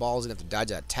you're feeling balls, you have to dodge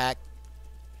that attack,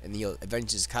 and then you'll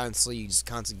eventually just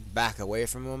constantly back away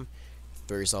from him.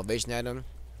 Throw your salvation at him.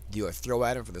 Do a throw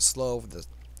at him for the slow, for the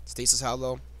stasis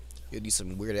hollow. He'll do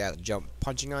some weird ass jump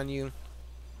punching on you.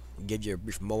 Give you a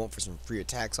brief moment for some free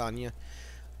attacks on you.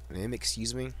 And him,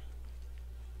 excuse me.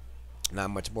 Not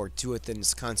much more to it than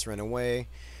just constantly run away.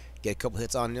 Get a couple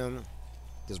hits on him.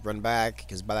 Just run back,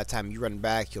 because by that time you run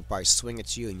back, he'll probably swing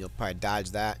at you and you'll probably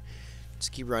dodge that.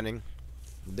 Just keep running.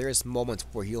 There's moments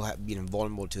where he'll be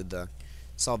invulnerable to the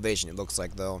salvation, it looks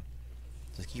like, though.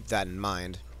 So keep that in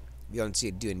mind. If you don't see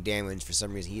it doing damage, for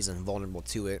some reason he's invulnerable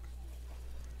to it.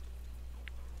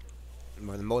 And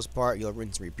for the most part, you'll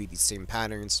rinse and repeat these same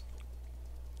patterns.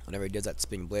 Whenever he does that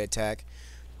spinning blade attack,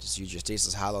 just use your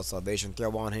stasis hollow salvation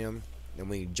throw on him. And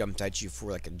when he jumps at you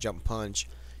for like a jump punch,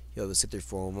 he'll just sit there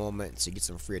for a moment so you get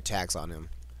some free attacks on him.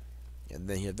 And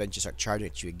then he'll eventually start charging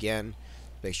at you again.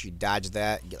 Make sure you dodge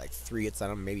that. Get like 3 hits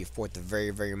on him, maybe 4 at the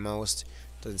very most.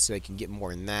 Doesn't say you can get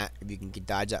more than that. If you can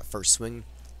dodge that first swing,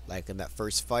 like in that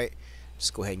first fight,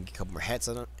 just go ahead and get a couple more hits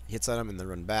on him, and then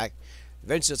run back.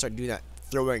 Eventually, start doing that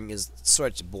throwing is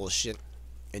such bullshit,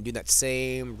 and do that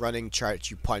same running charge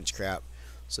you punch crap.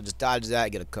 So just dodge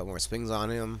that, get a couple more swings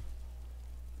on him,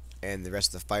 and the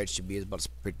rest of the fight should be about as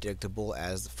predictable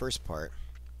as the first part.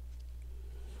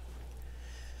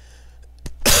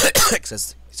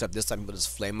 Except this time he'll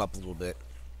just flame up a little bit.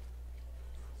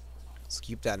 So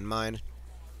keep that in mind.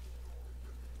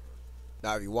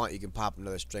 Now if you want, you can pop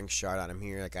another strength shard on him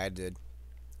here like I did.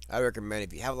 I recommend,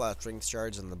 if you have a lot of strength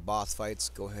shards in the boss fights,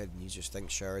 go ahead and use your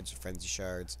strength shards, or frenzy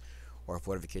shards, or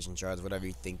fortification shards, whatever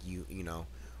you think you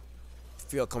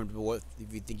feel comfortable with.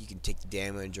 If you think you can take the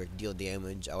damage or deal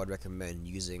damage, I would recommend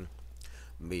using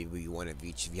maybe 1 of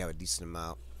each if you have a decent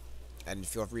amount. And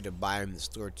feel free to buy them in the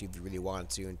store too if you really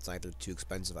want to. It's not like they're too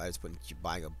expensive. I just wouldn't keep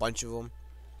buying a bunch of them.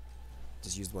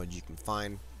 Just use the ones you can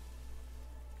find.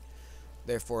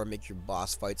 Therefore, make your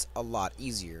boss fights a lot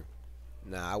easier.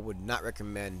 Now, I would not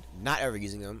recommend not ever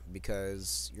using them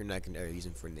because you're not going to ever use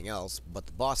them for anything else but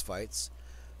the boss fights.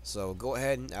 So go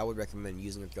ahead, and I would recommend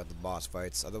using them throughout the boss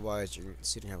fights. Otherwise, you're going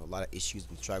to have a lot of issues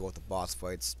and struggle with the boss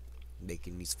fights,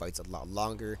 making these fights a lot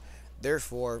longer.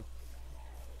 Therefore,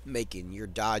 making your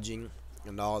dodging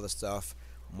and all the stuff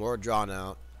more drawn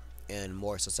out and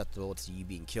more susceptible to you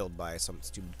being killed by some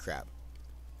stupid crap.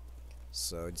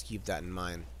 So just keep that in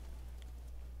mind.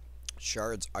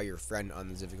 Shards are your friend on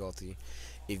this difficulty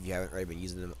if you haven't already been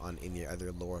using them on any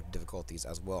other lower difficulties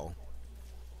as well.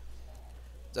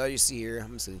 So you see here,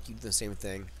 I'm just going to keep the same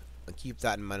thing. And keep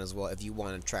that in mind as well if you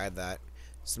want to try that.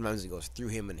 Sometimes it goes through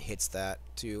him and hits that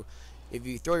too. If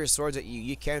you throw your swords at you,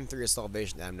 you can throw your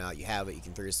salvation at him now. You have it, you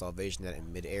can throw your salvation at him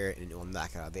in mid-air and it will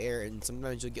knock out of the air. And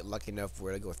sometimes you'll get lucky enough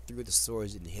where it'll go through the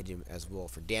swords and hit him as well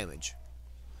for damage.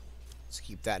 So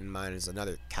keep that in mind as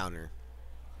another counter.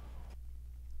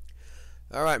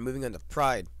 Alright, moving on to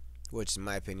Pride, which in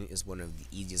my opinion is one of the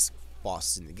easiest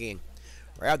bosses in the game.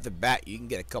 Right out the bat, you can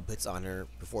get a couple hits on her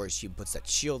before she puts that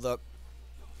shield up.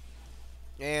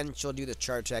 And she'll do the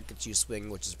charge attack at you swing,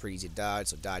 which is pretty easy to dodge,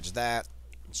 so dodge that.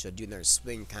 She'll do another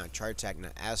swing, kind of charge attack,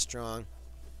 not as strong.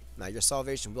 Now your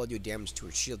salvation will do damage to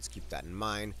her shield, so keep that in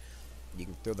mind. You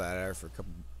can throw that at her for a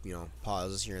couple,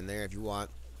 pauses here and there if you want.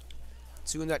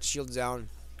 So when that shield's down,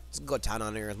 just go down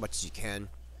on her as much as you can.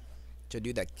 She'll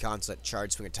do that constant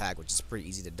charge swing attack, which is pretty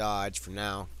easy to dodge for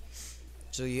now.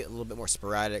 She'll get a little bit more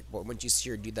sporadic, but once you see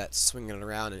her do that swinging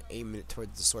around and aiming it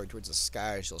towards the sword, towards the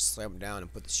sky, she'll slam down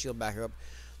and put the shield back up.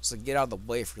 So get out of the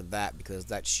way for that, because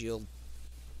that shield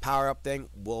power up thing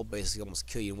will basically almost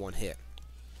kill you in one hit.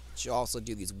 She'll also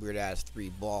do these weird ass 3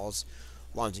 balls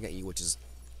launching at you, which is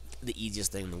the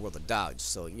easiest thing in the world to dodge.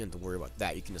 So you don't have to worry about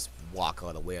that. You can just walk out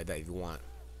of the way of that if you want.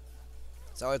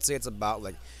 So I would say it's about,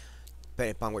 like,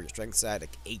 depending upon where your strength's at,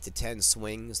 like 8 to 10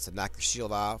 swings to knock your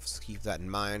shield off. So keep that in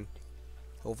mind.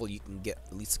 Hopefully you can get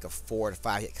at least like a 4 to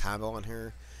 5 hit combo on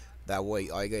her. That way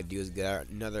all you gotta do is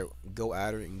go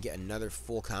at her and get another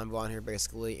full combo on her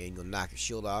basically, and you'll knock her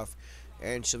shield off,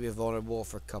 and she'll be vulnerable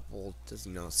for a couple to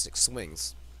 6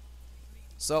 swings.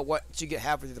 So what you get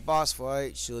halfway through the boss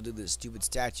fight, she'll do this stupid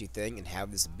statue thing and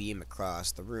have this beam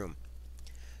across the room.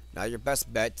 Now your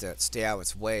best bet to stay out of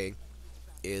its way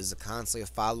is to constantly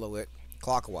follow it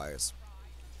clockwise.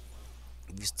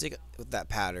 If you stick with that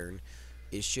pattern,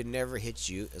 it should never hit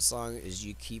you as long as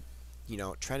you keep,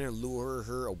 trying to lure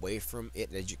her away from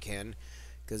it as you can.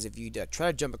 Because if you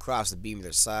try to jump across the beam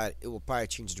either side, it will probably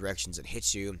change directions and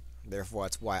hit you. Therefore,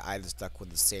 that's why I just stuck with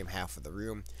the same half of the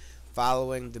room,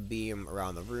 following the beam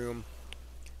around the room,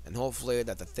 and hopefully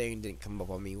that the thing didn't come up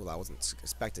on me while I wasn't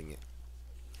expecting it.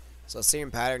 So same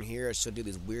pattern here. She'll do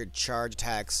these weird charge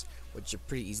attacks, which are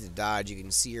pretty easy to dodge. You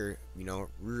can see her,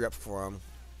 rear up for them.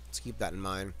 So keep that in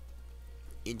mind.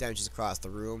 Anytime she's across the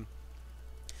room,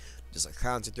 just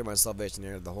constantly throw my salvation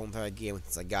there the whole entire game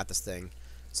since I got this thing.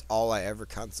 It's all I ever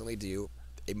constantly do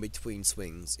in between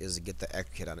swings is to get the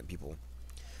extra hit on it, people.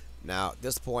 Now at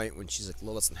this point, when she's like a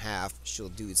little less than half, she'll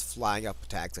do these flying up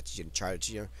attacks that she can charge at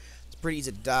you. It's pretty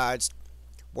easy to dodge.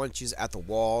 Once she's at the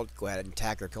wall, go ahead and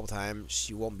attack her a couple times.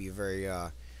 She won't be very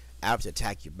apt to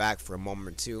attack you back for a moment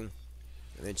or two.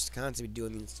 And then she's constantly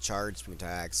doing these charge swing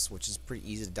attacks, which is pretty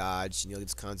easy to dodge. You'll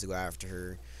just constantly go after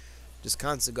her. Just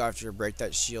constantly go after her, break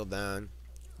that shield down,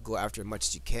 go after her as much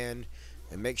as you can,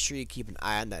 and make sure you keep an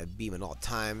eye on that beam at all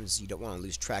times. You don't want to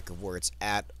lose track of where it's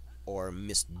at or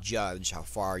misjudge how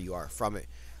far you are from it,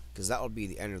 because that will be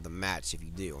the end of the match if you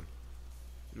do.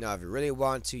 Now, if you really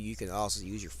want to, you can also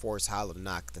use your force hollow to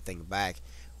knock the thing back.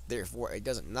 Therefore, it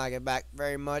doesn't knock it back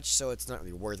very much, so it's not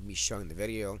really worth me showing the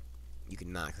video. You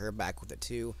can knock her back with it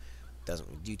too. Doesn't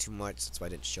really do too much, that's why I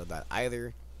didn't show that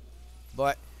either.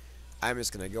 But I'm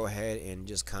just gonna go ahead and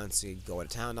just constantly go to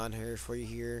town on her for you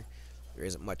here. There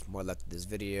isn't much more left of this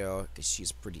video because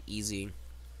she's pretty easy.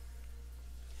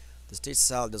 The stage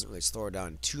salad doesn't really slow her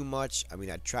down too much. I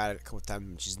mean, I tried it a couple times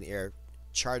when she's in the air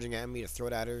charging at me to throw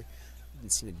it at her.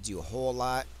 Didn't seem to do a whole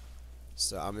lot.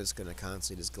 So I'm just gonna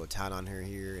constantly just go to town on her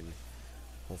here, and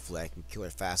hopefully I can kill her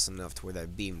fast enough to where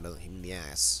that beam doesn't hit me in the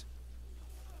ass.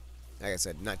 Like I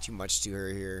said, not too much to her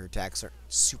here. Her attacks aren't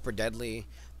super deadly.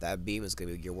 That beam is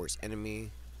going to be your worst enemy.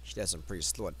 She does some pretty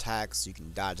slow attacks, so you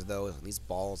can dodge those. And these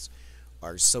balls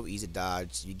are so easy to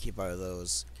dodge, so you can keep out of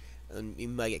those. And you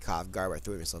might get caught off guard by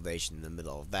throwing your salvation in the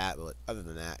middle of that, but other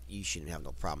than that, you shouldn't have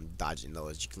no problem dodging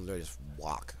those. You can literally just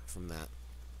walk from that.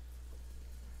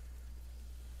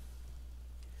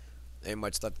 Ain't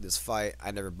much left of this fight.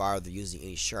 I never bothered using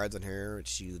any shards on her.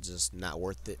 She was just not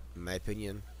worth it, in my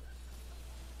opinion.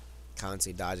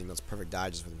 Constantly dodging those perfect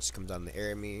dodges when she comes down in the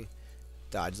air at me.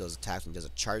 dodge those attacks when she does a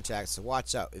charge attack. So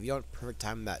watch out. If you don't perfect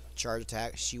time that charge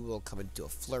attack, she will come into a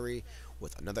flurry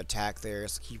with another attack there.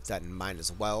 So keep that in mind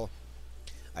as well.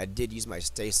 I did use my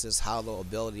Stasis Hollow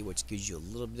ability, which gives you a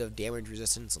little bit of damage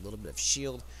resistance, a little bit of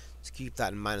shield. So keep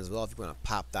that in mind as well if you want to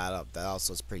pop that up. That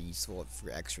also is pretty useful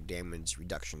for extra damage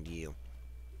reduction to you.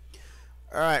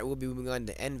 Alright, we'll be moving on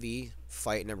to Envy,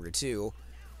 fight number 2,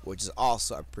 which is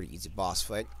also a pretty easy boss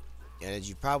fight. And as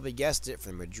you probably guessed it, for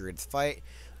the majority of the fight,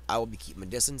 I will be keeping my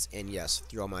distance and yes,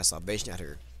 throw my salvation at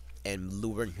her and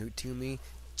luring her to me,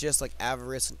 just like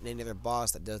Avarice and any other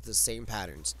boss that does the same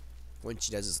patterns. When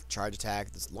she does this charge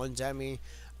attack, this lunge at me,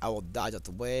 I will dodge out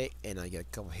the way and I get a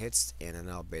couple hits and then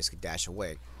I'll basically dash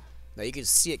away. Now you can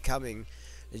see it coming,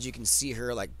 as you can see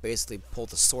her like basically pull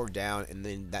the sword down, and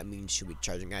then that means she'll be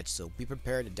charging at you. So be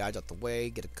prepared to dodge out the way,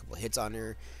 get a couple hits on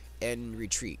her, and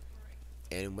retreat.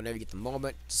 And whenever you get the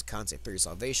moment, just concentrate for your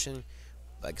salvation.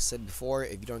 Like I said before,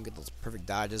 if you don't get those perfect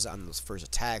dodges on those first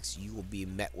attacks, you will be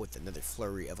met with another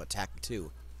flurry of attack too.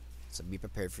 So be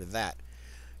prepared for that.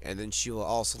 And then she will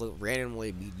also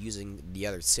randomly be using the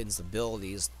other Sin's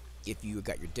abilities if you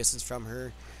got your distance from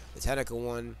her. The tentacle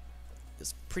one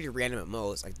is pretty random at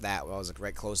most, like that, where I was like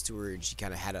right close to her and she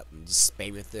kind of had up and just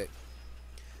spam with it.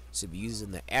 So be using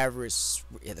the average,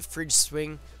 the fridge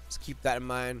swing. So keep that in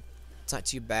mind. It's not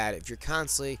too bad if you're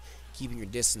constantly keeping your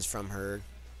distance from her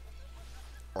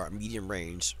or at medium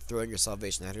range, throwing your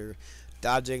salvation at her.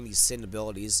 Dodging these Sin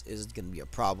abilities is going to be a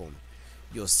problem.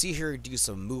 You'll see her do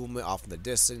some movement off in the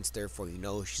distance, therefore you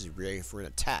know she's ready for an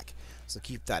attack. So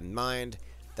keep that in mind.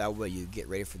 That way you get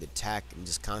ready for the attack and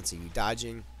just constantly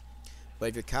dodging. But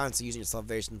if you're constantly using your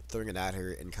salvation, throwing it at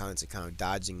her, and constantly kind of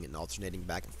dodging and alternating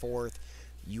back and forth,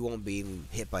 you won't be even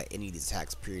hit by any of these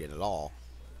attacks, period, at all.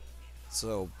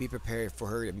 So be prepared for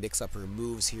her to mix up her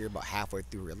moves here about halfway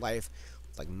through her life,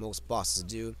 like most bosses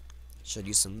do. She'll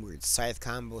do some weird scythe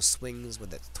combo swings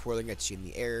with that twirling at you in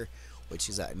the air, which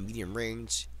is at medium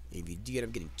range. If you do end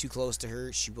up getting too close to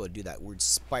her, she will do that weird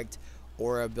spiked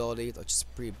aura ability, which is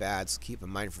pretty bad, so keep in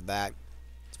mind for that.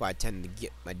 That's why I tend to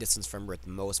get my distance from her at the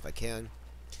most if I can.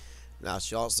 Now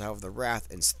she also have the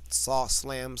Wrath and Sloth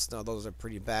Slams. Now those are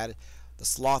pretty bad. The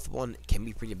Sloth one can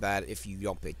be pretty bad if you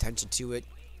don't pay attention to it.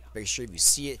 Make sure if you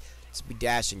see it, just be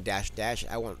dashing, dash, dash.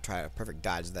 I won't try to perfect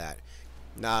dodge that.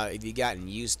 Now if you've gotten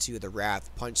used to the Wrath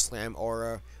Punch Slam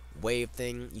aura wave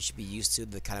thing, you should be used to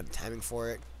the kind of timing for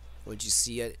it. Once you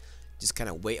see it, just kind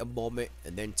of wait a moment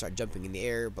and then start jumping in the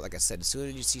air. But like I said, as soon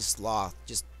as you see Sloth,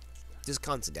 just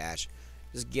constant dash.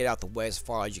 Just get out the way as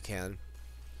far as you can.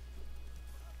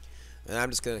 And I'm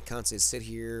just going to constantly sit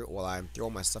here while I'm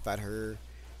throwing my stuff at her.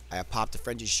 I popped a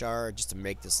Frenzy Shard just to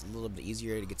make this a little bit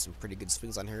easier to get some pretty good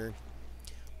swings on her.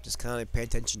 Just kind of pay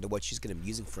attention to what she's going to be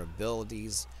using for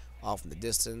abilities off in the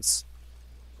distance,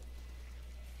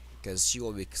 because she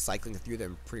will be cycling through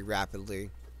them pretty rapidly.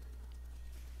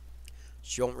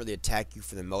 She won't really attack you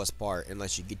for the most part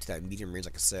unless you get to that medium range,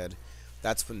 like I said.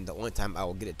 That's when the only time I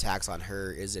will get attacks on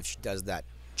her is if she does that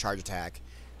charge attack.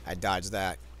 I dodge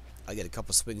that. I get a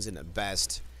couple swings in at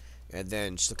best, and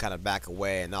then she'll kind of back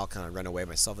away, and I'll kind of run away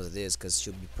myself as it is, because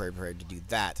she'll be prepared to do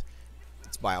that.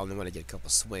 That's why I only want to get a couple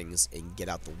swings and get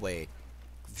out the way.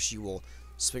 If she will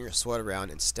swing her sword around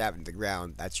and stab into the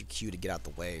ground, that's your cue to get out the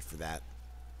way for that.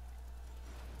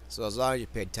 So as long as you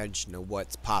pay attention to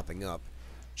what's popping up,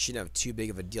 you shouldn't have too big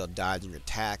of a deal dodging your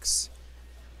attacks.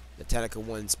 The tentacle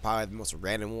one's probably the most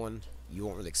random one. You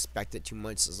won't really expect it too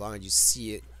much. As long as you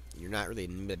see it, you're not really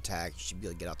in mid-attack, you should be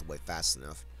able to get out the way fast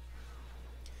enough.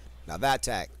 Now that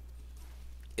attack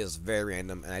is very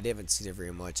random, and I didn't see it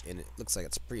very much, and it looks like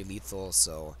it's pretty lethal.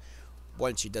 So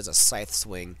once she does a scythe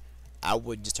swing, I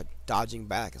would just start dodging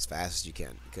back as fast as you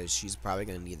can, because she's probably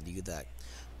going to need to do that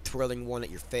twirling one at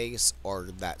your face or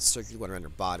that circular one around her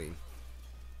body.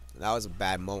 And that was a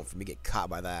bad moment for me to get caught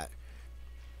by that.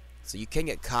 So you can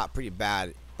get caught pretty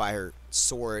bad by her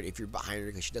sword if you're behind her,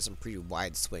 because she does some pretty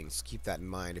wide swings. So keep that in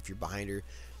mind. If you're behind her,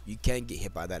 you can get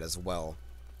hit by that as well.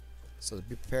 So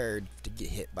be prepared to get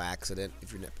hit by accident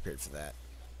if you're not prepared for that.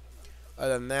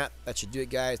 Other than that, that should do it,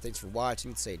 guys. Thanks for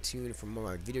watching. Stay tuned for more of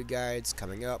my video guides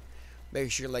coming up. Make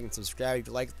sure to like and subscribe if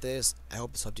you like this. I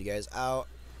hope this helped you guys out,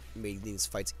 made these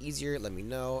fights easier. Let me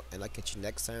know, and I'll catch you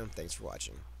next time. Thanks for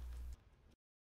watching.